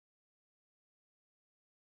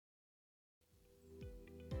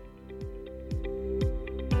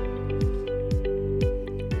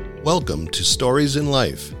Welcome to Stories in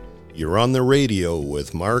Life. You're on the radio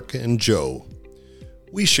with Mark and Joe.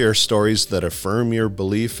 We share stories that affirm your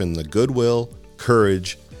belief in the goodwill,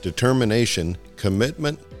 courage, determination,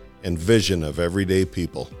 commitment, and vision of everyday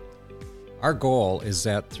people. Our goal is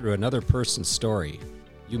that through another person's story,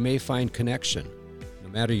 you may find connection, no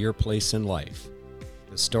matter your place in life.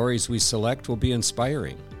 The stories we select will be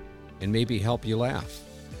inspiring and maybe help you laugh,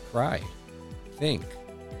 cry, think,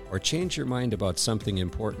 or change your mind about something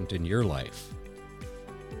important in your life.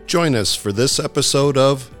 Join us for this episode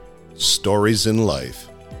of Stories in Life.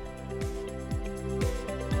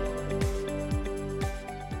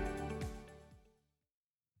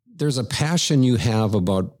 There's a passion you have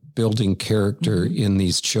about building character in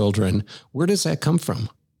these children. Where does that come from?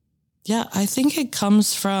 Yeah, I think it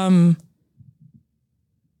comes from...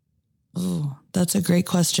 Oh, that's a great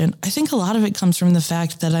question. I think a lot of it comes from the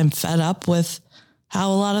fact that I'm fed up with how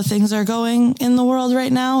a lot of things are going in the world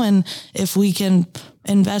right now. And if we can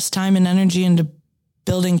invest time and energy into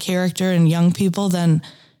building character in young people, then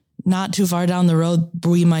not too far down the road,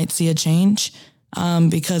 we might see a change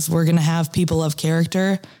because we're going to have people of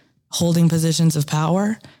character holding positions of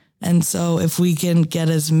power. And so if we can get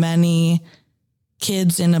as many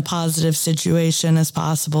kids in a positive situation as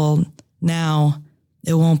possible now,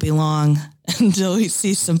 it won't be long until we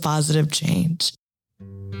see some positive change.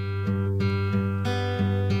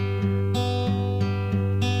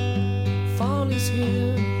 Fall is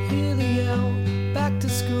here, hear the yell, back to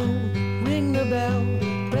school, ring the bell,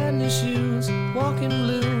 brand new shoes, walking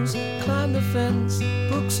blues, climb the fence,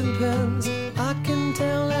 books and pens, I can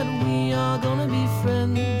tell that we are gonna be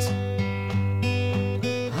friends.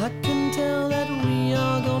 I can tell that we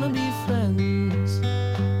are gonna be friends.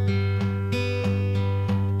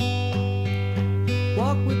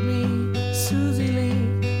 Walk with me, Susie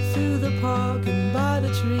Lee, through the park and by the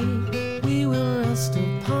tree. We will rest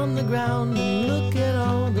upon the ground and look at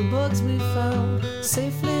all the bugs we found.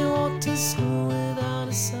 Safely walk to school without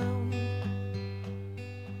a sound.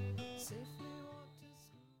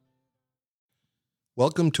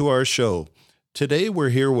 Welcome to our show. Today we're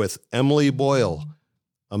here with Emily Boyle,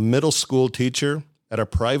 a middle school teacher at a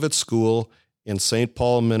private school in St.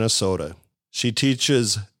 Paul, Minnesota. She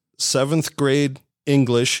teaches 7th grade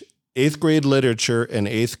English, 8th grade literature, and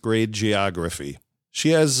 8th grade geography.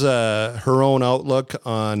 She has her own outlook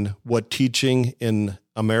on what teaching in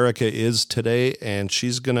America is today, and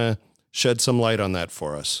she's going to shed some light on that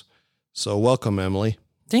for us. So welcome, Emily.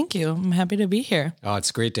 Thank you. I'm happy to be here. Oh,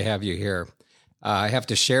 it's great to have you here. I have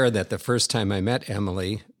to share that the first time I met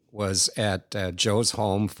Emily was at Joe's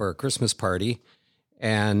home for a Christmas party,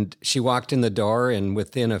 and she walked in the door, and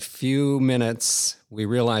within a few minutes, we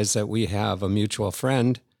realized that we have a mutual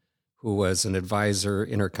friend who was an advisor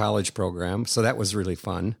in her college program. So that was really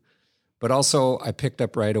fun. But also I picked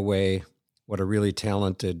up right away what a really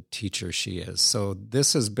talented teacher she is. So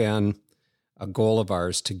this has been a goal of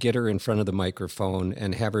ours to get her in front of the microphone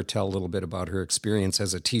and have her tell a little bit about her experience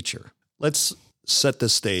as a teacher. Let's set the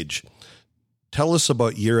stage. Tell us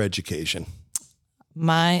about your education.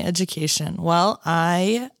 My education. Well,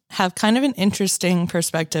 I have kind of an interesting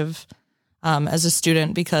perspective as a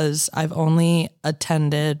student because I've only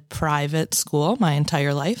attended private school my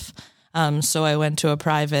entire life. So I went to a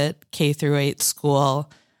private K-8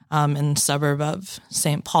 school in the suburb of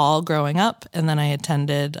St. Paul growing up, and then I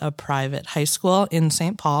attended a private high school in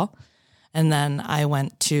St. Paul, and then I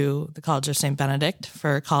went to the College of St. Benedict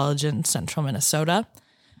for college in central Minnesota.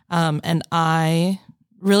 And I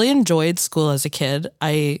really enjoyed school as a kid.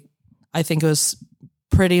 I think it was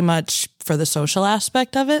pretty much for the social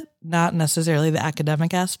aspect of it, not necessarily the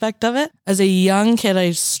academic aspect of it. As a young kid,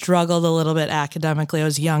 I struggled a little bit academically. I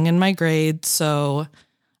was young in my grade, so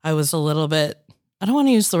I was a little bit, I don't want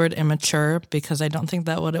to use the word immature because I don't think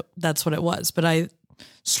that's what it was, but I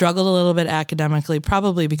struggled a little bit academically,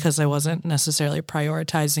 probably because I wasn't necessarily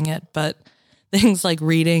prioritizing it, but things like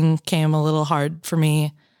reading came a little hard for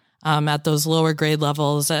me at those lower grade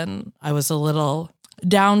levels, and I was a little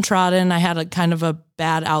downtrodden. I had a kind of a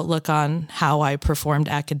bad outlook on how I performed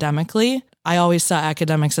academically. I always saw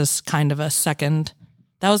academics as kind of a second.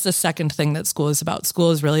 That was the second thing that school is about. School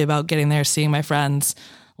is really about getting there, seeing my friends,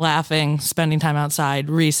 laughing, spending time outside,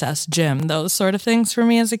 recess, gym, those sort of things for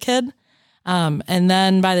me as a kid. And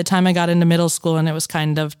then by the time I got into middle school and it was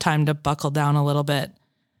kind of time to buckle down a little bit,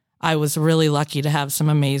 I was really lucky to have some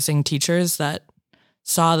amazing teachers that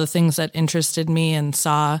saw the things that interested me and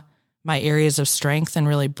saw my areas of strength and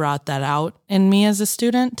really brought that out in me as a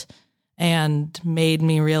student and made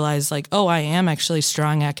me realize like, oh, I am actually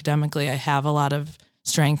strong academically. I have a lot of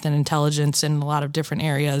strength and intelligence in a lot of different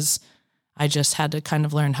areas. I just had to kind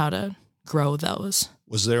of learn how to grow those.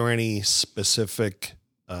 Was there any specific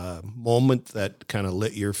moment that kind of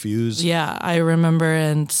lit your fuse? Yeah, I remember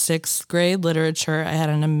in 6th grade literature, I had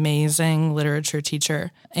an amazing literature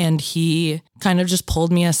teacher, and he kind of just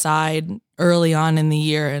pulled me aside early on in the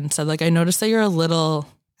year and said, like, I noticed that you're a little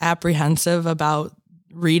apprehensive about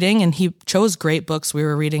reading, and he chose great books. We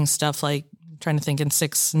were reading stuff like, I'm trying to think, in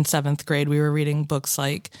 6th and 7th grade, we were reading books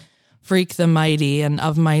like Freak the Mighty and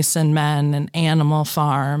Of Mice and Men and Animal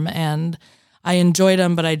Farm, and I enjoyed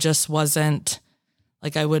them, but I just wasn't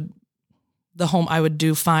like I would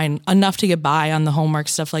do fine enough to get by on the homework,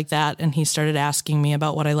 stuff like that. And he started asking me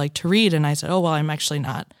about what I like to read. And I said, oh, well, I'm actually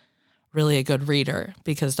not really a good reader,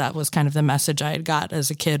 because that was kind of the message I had got as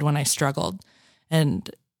a kid when I struggled. And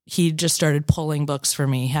he just started pulling books for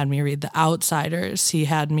me. He had me read The Outsiders. He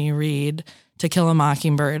had me read To Kill a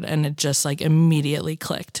Mockingbird. And it just like immediately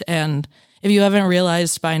clicked. And if you haven't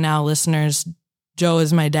realized by now, listeners, Joe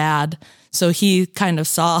is my dad. So he kind of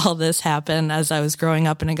saw all this happen as I was growing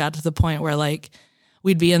up, and it got to the point where like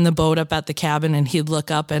we'd be in the boat up at the cabin and he'd look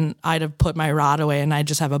up and I'd have put my rod away and I'd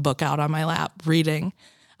just have a book out on my lap reading.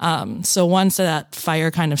 So once that fire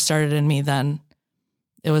kind of started in me, then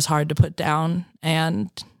it was hard to put down. And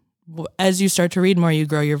as you start to read more, you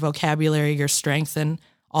grow your vocabulary, your strength, and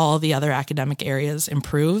all the other academic areas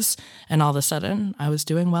improves. And all of a sudden I was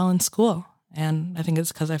doing well in school. And I think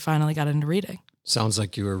it's because I finally got into reading. Sounds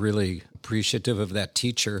like you were really appreciative of that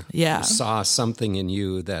teacher. Yeah. Who saw something in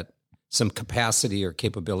you, that some capacity or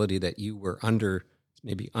capability that you were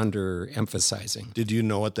underemphasizing. Did you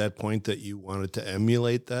know at that point that you wanted to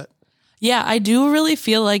emulate that? Yeah, I do really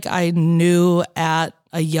feel like I knew at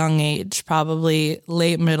a young age, probably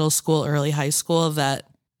late middle school, early high school, that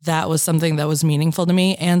was something that was meaningful to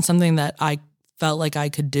me and something that I felt like I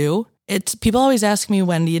could do. People always ask me,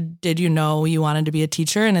 did you know you wanted to be a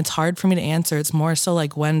teacher? And it's hard for me to answer. It's more so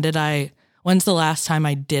like, when's the last time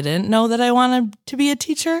I didn't know that I wanted to be a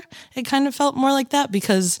teacher? It kind of felt more like that,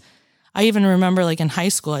 because I even remember like in high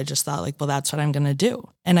school, I just thought like, well, that's what I'm going to do.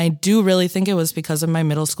 And I do really think it was because of my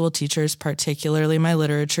middle school teachers, particularly my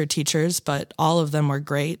literature teachers, but all of them were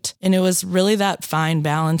great. And it was really that fine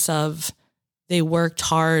balance of they worked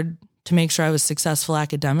hard to make sure I was successful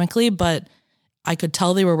academically, but I could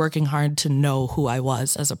tell they were working hard to know who I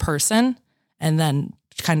was as a person, and then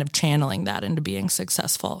kind of channeling that into being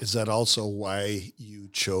successful. Is that also why you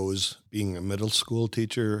chose being a middle school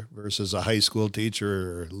teacher versus a high school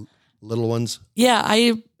teacher or little ones? Yeah,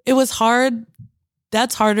 it was hard.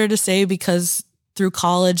 That's harder to say, because through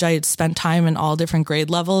college, I had spent time in all different grade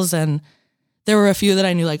levels, and there were a few that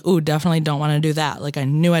I knew like, ooh, definitely don't want to do that. Like I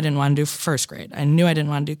knew I didn't want to do first grade. I knew I didn't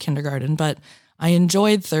want to do kindergarten, but I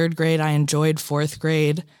enjoyed 3rd grade. I enjoyed 4th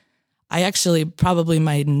grade. I actually, probably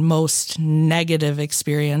my most negative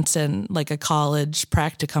experience in like a college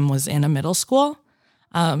practicum was in a middle school.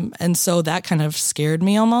 And so that kind of scared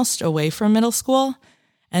me almost away from middle school.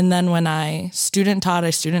 And then when I student taught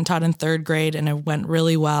in 3rd grade, and it went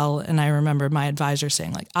really well. And I remember my advisor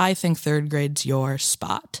saying like, I think 3rd grade's your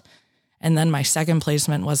spot. And then my second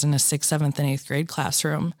placement was in a 6th, 7th, and 8th grade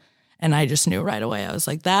classroom. And I just knew right away. I was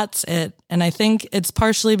like, that's it. And I think it's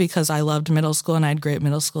partially because I loved middle school and I had great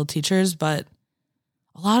middle school teachers, but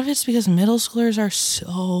a lot of it's because middle schoolers are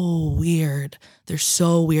so weird. They're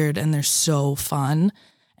so weird and they're so fun.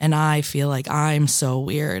 And I feel like I'm so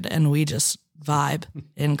weird, and we just vibe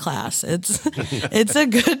in class. It's a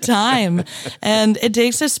good time. And it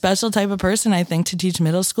takes a special type of person, I think, to teach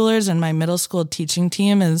middle schoolers. And my middle school teaching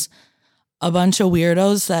team is a bunch of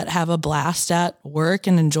weirdos that have a blast at work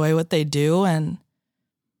and enjoy what they do. And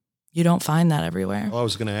you don't find that everywhere. Well, I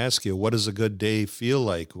was going to ask you, what does a good day feel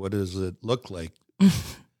like? What does it look like?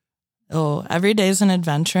 Oh, every day is an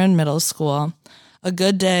adventure in middle school. A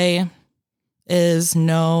good day is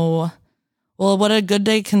what a good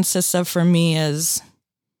day consists of for me is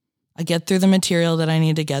I get through the material that I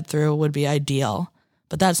need to get through would be ideal,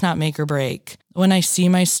 but that's not make or break. When I see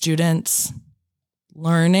my students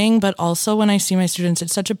learning, but also when I see my students,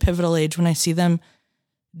 it's such a pivotal age when I see them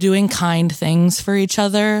doing kind things for each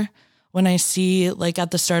other. When I see, like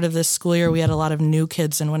at the start of this school year, we had a lot of new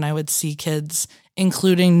kids, and when I would see kids,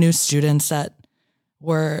 including new students that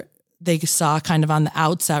they saw kind of on the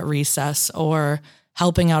outs at recess, or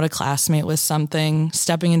helping out a classmate with something,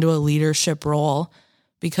 stepping into a leadership role,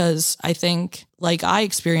 because I think, like I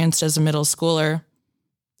experienced as a middle schooler,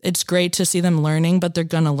 it's great to see them learning, but they're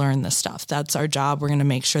going to learn this stuff. That's our job. We're going to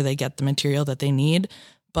make sure they get the material that they need.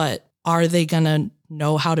 But are they going to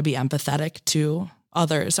know how to be empathetic to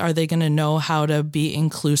others? Are they going to know how to be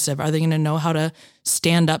inclusive? Are they going to know how to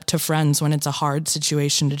stand up to friends when it's a hard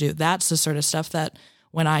situation to do? That's the sort of stuff that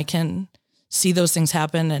when I can see those things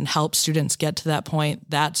happen and help students get to that point,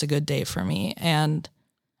 that's a good day for me. And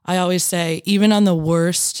I always say, even on the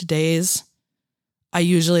worst days, I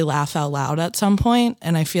usually laugh out loud at some point.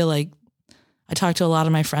 And I feel like I talk to a lot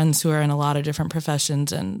of my friends who are in a lot of different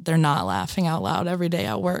professions and they're not laughing out loud every day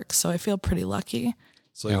at work. So I feel pretty lucky.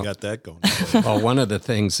 So you got that going. Well, one of the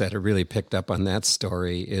things that I really picked up on that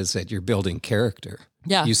story is that you're building character.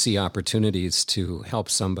 Yeah. You see opportunities to help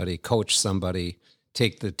somebody, coach somebody,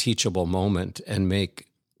 take the teachable moment and make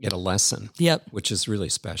it a lesson. Yep. Which is really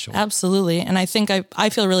special. Absolutely. And I think I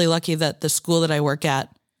feel really lucky that the school that I work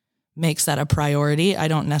at makes that a priority. I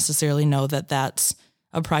don't necessarily know that that's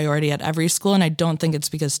a priority at every school. And I don't think it's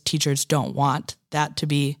because teachers don't want that to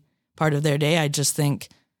be part of their day. I just think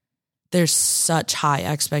there's such high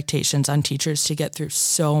expectations on teachers to get through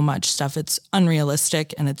so much stuff. It's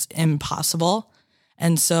unrealistic and it's impossible.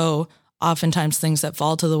 And so oftentimes things that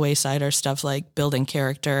fall to the wayside are stuff like building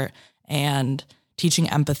character and teaching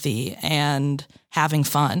empathy and having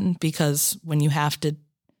fun, because when you have to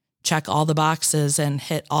check all the boxes and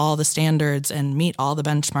hit all the standards and meet all the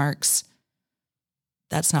benchmarks,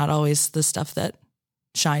 that's not always the stuff that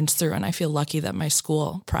shines through. And I feel lucky that my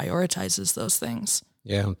school prioritizes those things.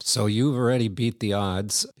 Yeah. So you've already beat the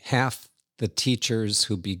odds. Half the teachers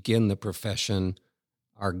who begin the profession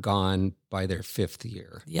are gone by their 5th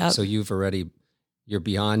year. Yep. So you're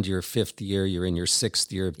beyond your 5th year. You're in your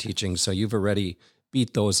 6th year of teaching. So you've already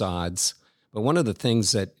beat those odds. But one of the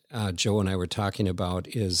things that Joe and I were talking about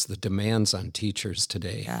is the demands on teachers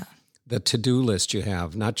today. Yeah. The to-do list you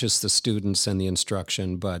have, not just the students and the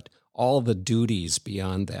instruction, but all the duties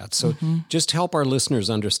beyond that. So just help our listeners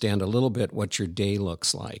understand a little bit what your day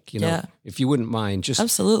looks like. You know, if you wouldn't mind, just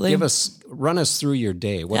Absolutely. run us through your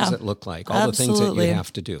day. What does it look like? All the things that you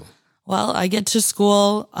have to do. Well, I get to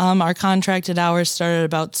school. Our contracted hours start at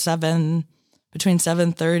about between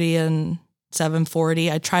 7:30 and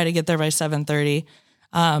 7:40. I try to get there by 7:30.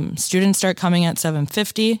 Students start coming at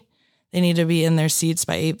 7:50. They need to be in their seats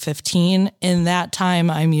by 8:15. In that time,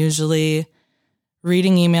 I'm usually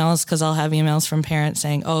reading emails, because I'll have emails from parents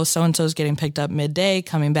saying, oh, so-and-so is getting picked up midday,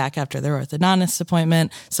 coming back after their orthodontist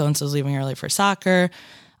appointment. So-and-so's leaving early for soccer.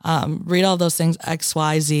 Read all those things, X,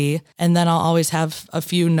 Y, Z. And then I'll always have a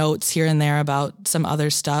few notes here and there about some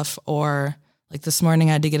other stuff. Or like this morning,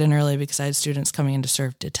 I had to get in early because I had students coming in to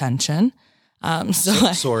serve detention.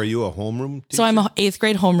 So are you a homeroom teacher? So I'm an 8th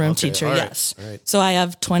grade homeroom teacher, all right, yes. all right. So I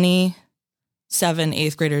have 27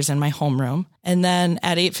 8th graders in my homeroom. And then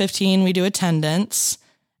at 8:15, we do attendance.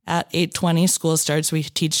 At 8:20, school starts. We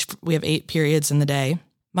have 8 periods in the day.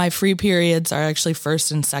 My free periods are actually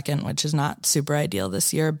 1st and 2nd, which is not super ideal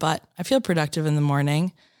this year, but I feel productive in the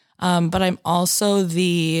morning. But I'm also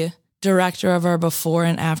the director of our before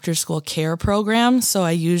and after school care program. So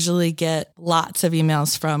I usually get lots of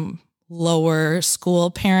emails from lower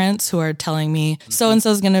school parents who are telling me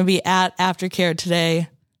so-and-so is going to be at aftercare today.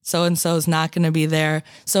 So-and-so is not going to be there.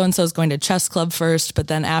 So-and-so is going to chess club first, but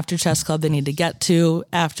then after chess club, they need to get to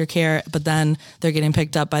aftercare, but then they're getting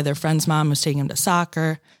picked up by their friend's mom who's taking them to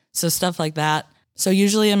soccer. So stuff like that. So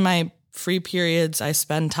usually in my free periods, I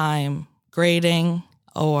spend time grading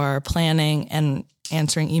or planning and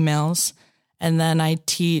answering emails. And then I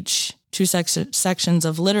teach 2 sections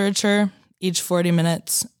of literature, each 40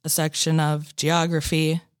 minutes, a section of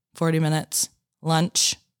geography, 40 minutes,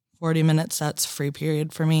 lunch, 40 minutes, that's free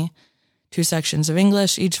period for me. 2 sections of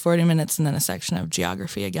English, each 40 minutes, and then a section of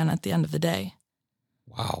geography again at the end of the day.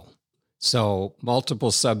 Wow. So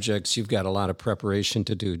multiple subjects, you've got a lot of preparation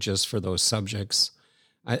to do just for those subjects.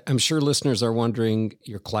 I'm sure listeners are wondering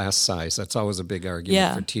your class size. That's always a big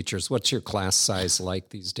argument for teachers. What's your class size like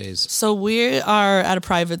these days? So we are at a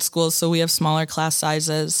private school, so we have smaller class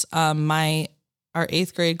sizes. Our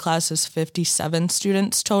 8th grade class is 57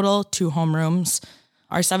 students total, 2 homerooms.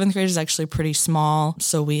 Our 7th grade is actually pretty small,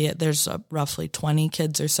 so there's roughly 20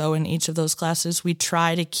 kids or so in each of those classes. We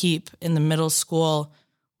try to keep in the middle school,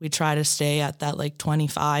 we try to stay at that like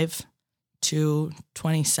 25 to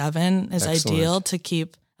 27 is Excellent. ideal to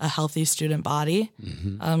keep a healthy student body.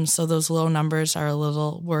 Mm-hmm. So those low numbers are a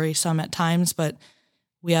little worrisome at times, but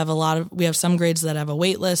we have some grades that have a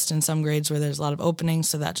wait list and some grades where there's a lot of openings,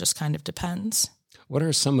 so that just kind of depends. What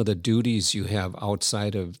are some of the duties you have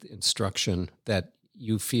outside of instruction that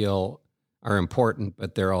you feel are important,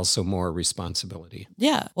 but they're also more responsibility?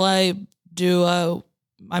 Yeah. Well,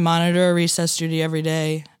 I monitor a recess duty every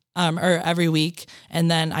day, or every week, and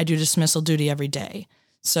then I do dismissal duty every day.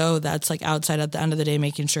 So that's like outside at the end of the day,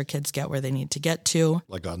 making sure kids get where they need to get to.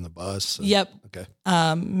 Like on the bus? Yep. Okay.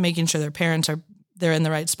 Making sure their parents they're in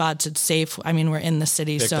the right spots. It's safe. I mean, we're in the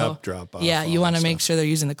city, Pick up, drop off. yeah, you want to make sure they're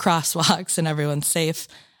using the crosswalks and everyone's safe.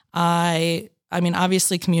 I mean,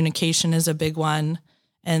 obviously communication is a big one.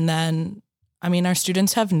 And then, I mean, our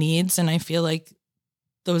students have needs, and I feel like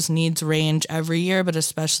those needs range every year, but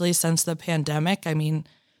especially since the pandemic. I mean,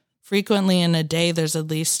 frequently in a day, there's at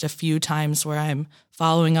least a few times where I'm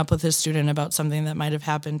following up with a student about something that might have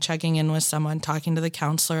happened, checking in with someone, talking to the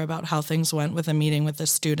counselor about how things went with a meeting with a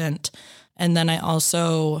student. And then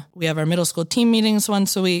we have our middle school team meetings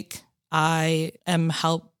once a week. I'm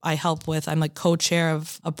like co-chair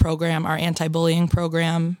of a program, our anti-bullying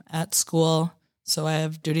program at school. So I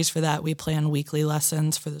have duties for that. We plan weekly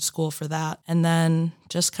lessons for the school for that. And then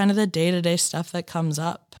just kind of the day-to-day stuff that comes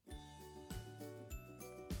up.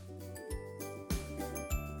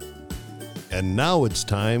 And now it's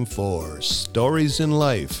time for Stories in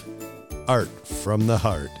Life, Art from the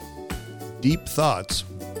Heart, Deep Thoughts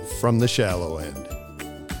from the Shallow End.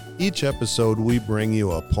 Each episode we bring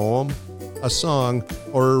you a poem, a song,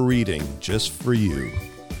 or a reading just for you.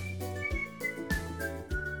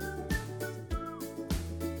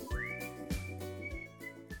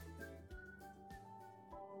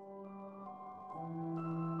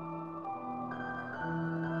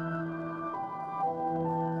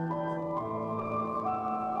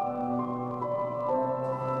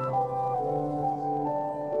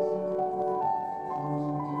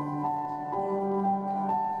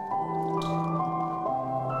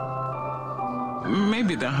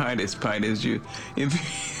 Maybe the hardest part is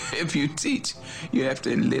if you teach, you have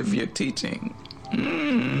to live your teaching.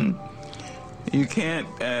 You can't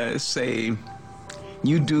say,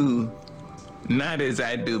 you do not as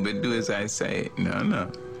I do, but do as I say.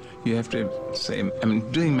 No. You have to say,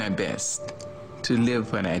 I'm doing my best to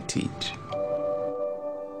live what I teach.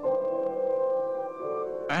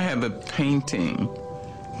 I have a painting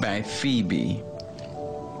by Phoebe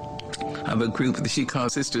of a group that she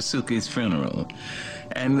calls Sister Suki's Funeral.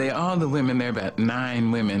 And all the women, there are about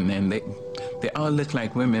 9 women, and they all look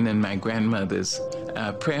like women in my grandmother's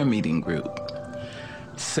prayer meeting group.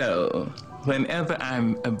 So whenever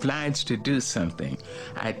I'm obliged to do something,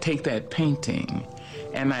 I take that painting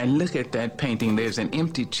and I look at that painting. There's an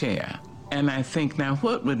empty chair. And I think, now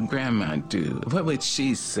what would Grandma do? What would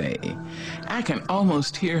she say? I can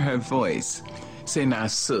almost hear her voice say, now,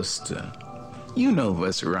 sister, you know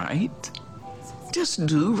what's right. Just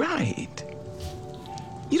do right.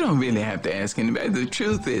 You don't really have to ask anybody. The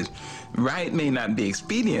truth is, right may not be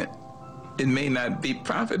expedient. It may not be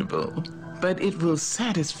profitable, but it will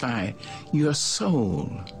satisfy your soul.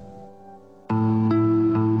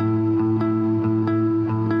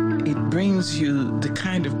 It brings you the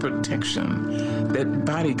kind of protection that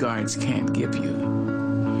bodyguards can't give you.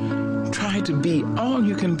 Try to be all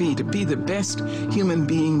you can be, to be the best human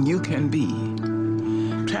being you can be.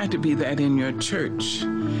 Try to be that in your church,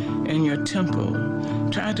 in your temple.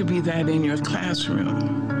 Try to be that in your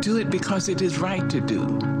classroom. Do it because it is right to do.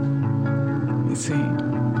 You see,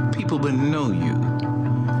 people will know you,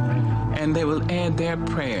 and they will add their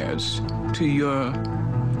prayers to your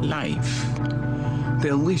life.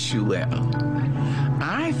 They'll wish you well.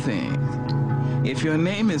 I think if your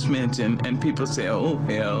name is mentioned and people say, oh,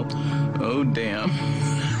 hell, oh, damn,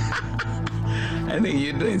 I think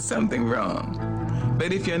you're doing something wrong.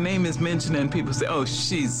 But if your name is mentioned and people say, oh,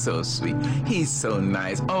 she's so sweet, he's so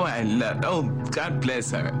nice, oh, oh, God bless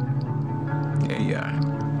her. There you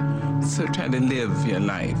are. So try to live your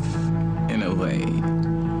life in a way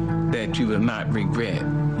that you will not regret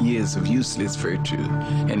years of useless virtue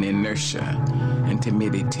and inertia and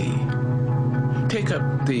timidity. Take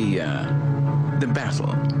up the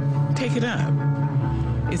battle. Take it up.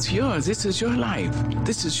 It's yours. This is your life.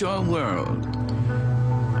 This is your world.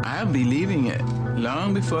 I'll be leaving it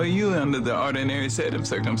long before you under the ordinary set of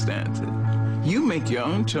circumstances. You make your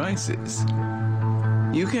own choices.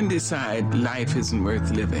 You can decide life isn't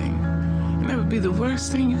worth living. And that would be the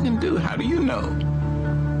worst thing you can do. How do you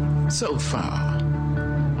know? So far.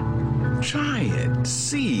 Try it.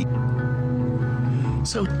 See.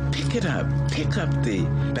 So pick it up. Pick up the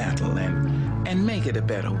battle and make it a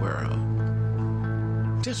better world.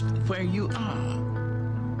 Just where you are.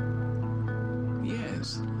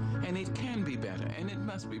 Yes. And it can be better, and it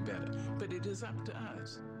must be better, but it is up to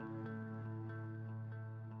us.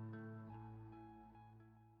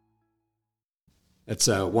 That's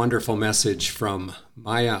a wonderful message from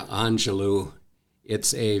Maya Angelou.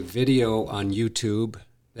 It's a video on YouTube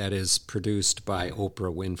that is produced by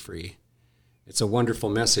Oprah Winfrey. It's a wonderful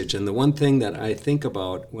message, and the one thing that I think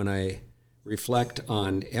about when I reflect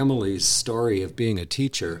on Emily's story of being a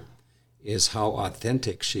teacher is how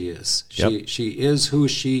authentic she is. Yep. She is who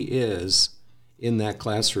she is in that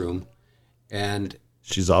classroom. And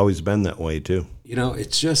she's always been that way too. You know,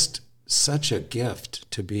 it's just such a gift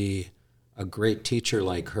to be a great teacher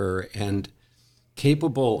like her and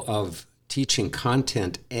capable of teaching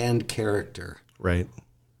content and character. Right.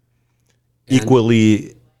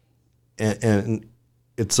 Equally, and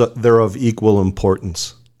they're of equal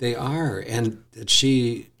importance. They are, and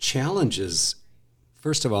she challenges.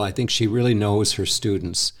 First of all, I think she really knows her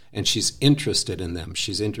students, and she's interested in them.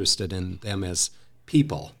 She's interested in them as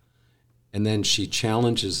people, and then she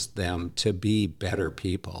challenges them to be better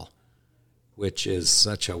people, which is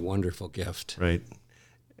such a wonderful gift. Right.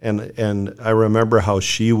 And I remember how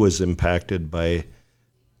she was impacted by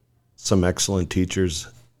some excellent teachers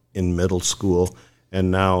in middle school, and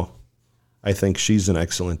now I think she's an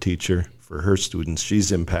excellent teacher for her students. She's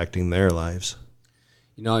impacting their lives.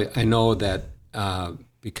 You know, I know that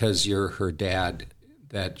because you're her dad,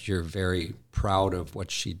 that you're very proud of what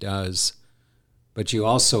she does, but you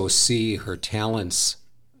also see her talents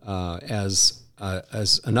as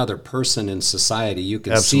another person in society. You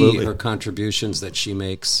can Absolutely. see her contributions that she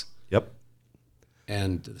makes. Yep.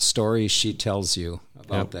 And the stories she tells you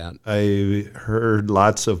about that. I heard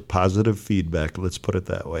lots of positive feedback, let's put it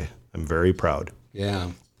that way. I'm very proud.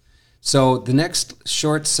 Yeah. So the next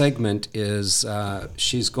short segment is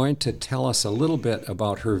she's going to tell us a little bit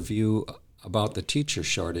about her view about the teacher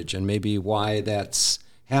shortage and maybe why that's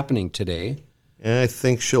happening today. And I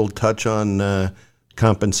think she'll touch on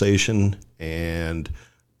compensation and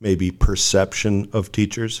maybe perception of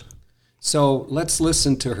teachers. So let's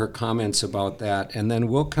listen to her comments about that, and then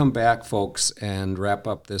we'll come back, folks, and wrap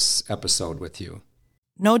up this episode with you.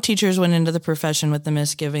 No teachers went into the profession with the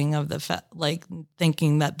misgiving of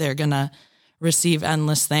thinking that they're going to receive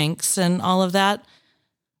endless thanks and all of that.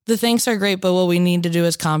 The thanks are great, but what we need to do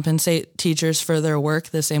is compensate teachers for their work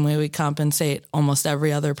the same way we compensate almost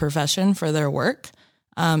every other profession for their work.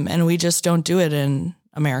 And we just don't do it in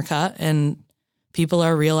America. And people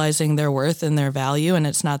are realizing their worth and their value. And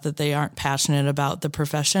it's not that they aren't passionate about the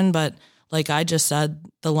profession, but like I just said,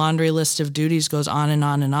 the laundry list of duties goes on and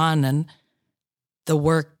on and on. And the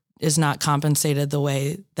work is not compensated the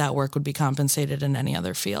way that work would be compensated in any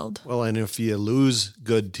other field. Well, and if you lose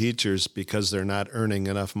good teachers because they're not earning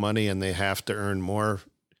enough money and they have to earn more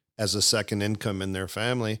as a second income in their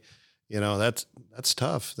family, that's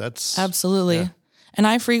tough. That's absolutely. Yeah. And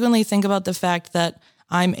I frequently think about the fact that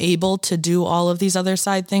I'm able to do all of these other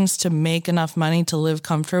side things to make enough money to live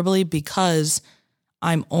comfortably because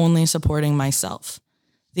I'm only supporting myself.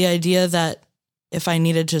 The idea that if I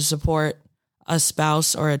needed to support a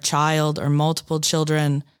spouse or a child or multiple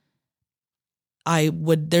children,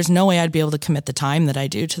 there's no way I'd be able to commit the time that I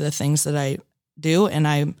do to the things that I do.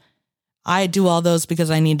 And I do all those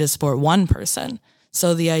because I need to support one person.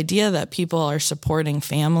 So the idea that people are supporting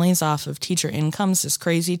families off of teacher incomes is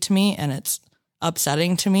crazy to me, and it's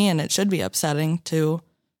upsetting to me, and it should be upsetting to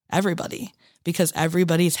everybody because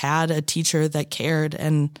everybody's had a teacher that cared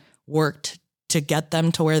and worked to get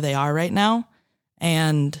them to where they are right now.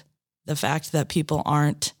 And the fact that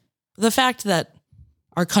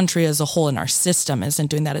our country as a whole and our system isn't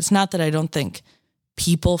doing that. It's not that I don't think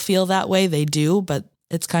people feel that way. They do, but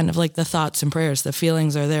it's kind of like the thoughts and prayers. The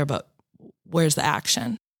feelings are there, but where's the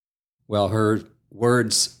action? Well, her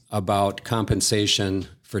words about compensation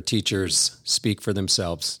for teachers speak for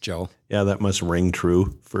themselves, Joe. Yeah, that must ring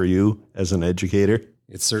true for you as an educator.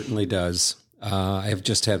 It certainly does. I have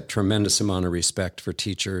just had tremendous amount of respect for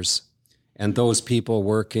teachers and those people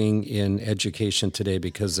working in education today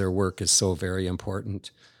because their work is so very important.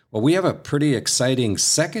 Well, we have a pretty exciting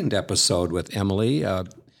second episode with Emily. I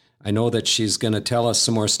know that she's going to tell us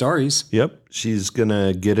some more stories. Yep. She's going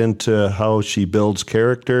to get into how she builds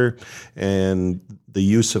character and the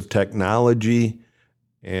use of technology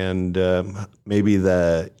and maybe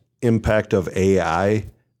the impact of AI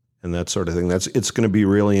and that sort of thing. It's going to be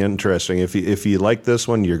really interesting. If you like this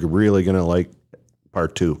one, you're really going to like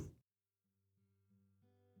part 2.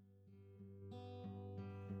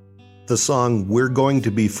 The song "We're Going to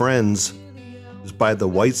Be Friends" is by the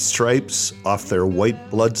White Stripes off their White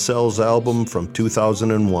Blood Cells album from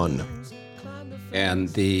 2001. And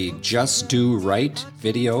the Just Do Right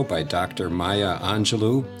video by Dr. Maya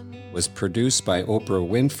Angelou was produced by Oprah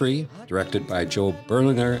Winfrey, directed by Joe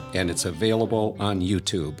Berlinger, and it's available on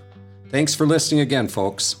YouTube. Thanks for listening again,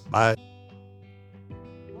 folks. Bye.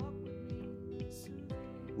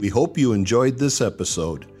 We hope you enjoyed this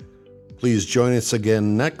episode. Please join us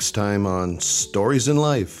again next time on Stories in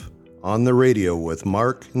Life on the radio with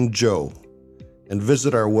Mark and Joe. And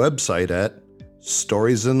visit our website at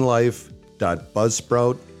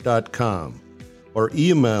storiesinlife.buzzsprout.com or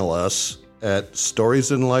email us at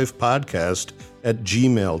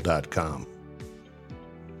storiesinlifepodcast@gmail.com.